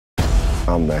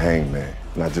I'm the hangman,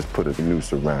 and I just put a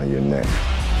noose around your neck.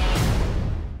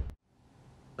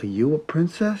 Are you a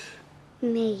princess?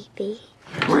 Maybe.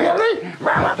 Really?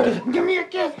 Give me a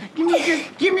kiss. Give me a kiss.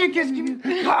 Give me a kiss. Give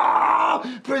me.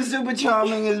 Oh, Prince Super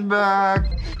Charming is back.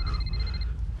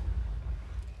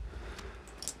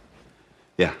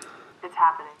 Yeah. It's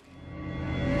happening.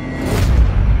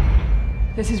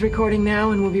 This is recording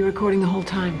now, and we'll be recording the whole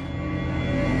time.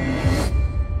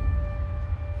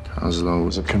 Kozlo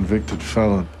was a convicted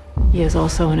felon. He is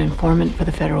also an informant for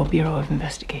the Federal Bureau of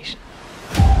Investigation.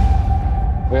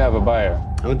 We have a buyer.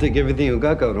 I would take everything you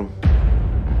got, him.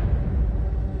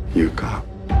 You're a cop.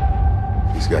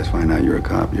 These guys find out you're a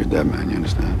cop, you're a dead man, you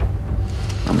understand?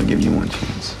 I'm gonna give you one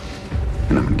chance.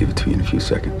 And I'm gonna give it to you in a few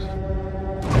seconds.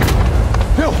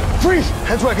 Bill, freeze!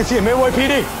 Heads where I can see him,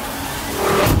 NYPD!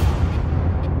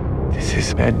 This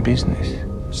is bad business.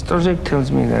 Stojek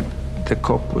tells me that the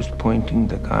cop was pointing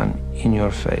the gun in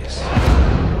your face.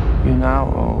 You now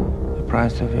owe the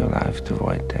price of your life to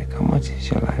Wojtek. How much is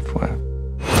your life worth?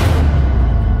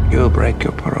 You'll break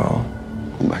your parole.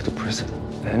 Go back to prison.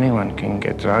 Anyone can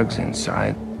get drugs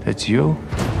inside. That's you.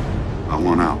 I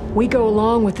want out. We go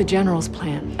along with the General's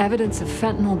plan. Evidence of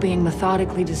fentanyl being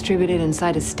methodically distributed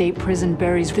inside a state prison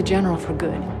buries the General for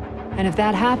good. And if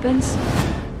that happens,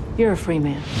 you're a free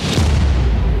man.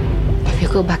 If you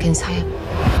go back inside,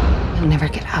 you'll never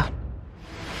get out.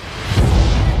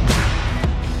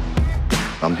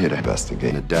 I'm here to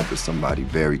investigate the death of somebody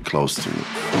very close to me.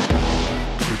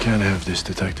 We can't have this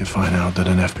detective find out that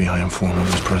an FBI informant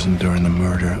was present during the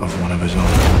murder of one of his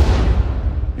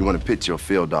own. You want to pitch your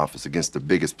field office against the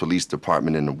biggest police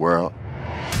department in the world?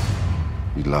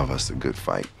 You love us a good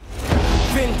fight.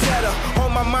 Vendetta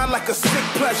on my mind like a sick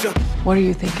pleasure. What are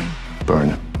you thinking? Burn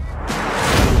him.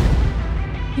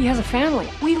 He has a family.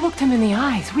 We looked him in the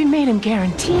eyes. We made him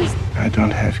guarantees. I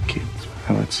don't have kids.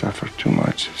 I would suffer too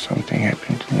much if something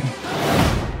happened to me.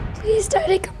 Please,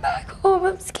 Daddy, come back home.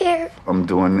 I'm scared. I'm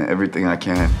doing everything I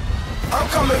can. I'm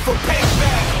coming for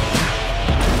payback.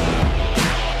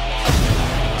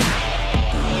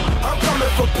 I'm coming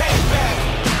for payback.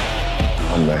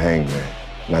 I'm the hangman,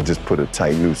 and I just put a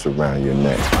tight noose around your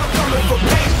neck. I'm coming for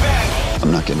payback.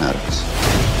 I'm not getting out of this.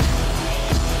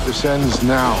 This ends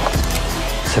now.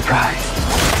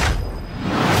 Surprise.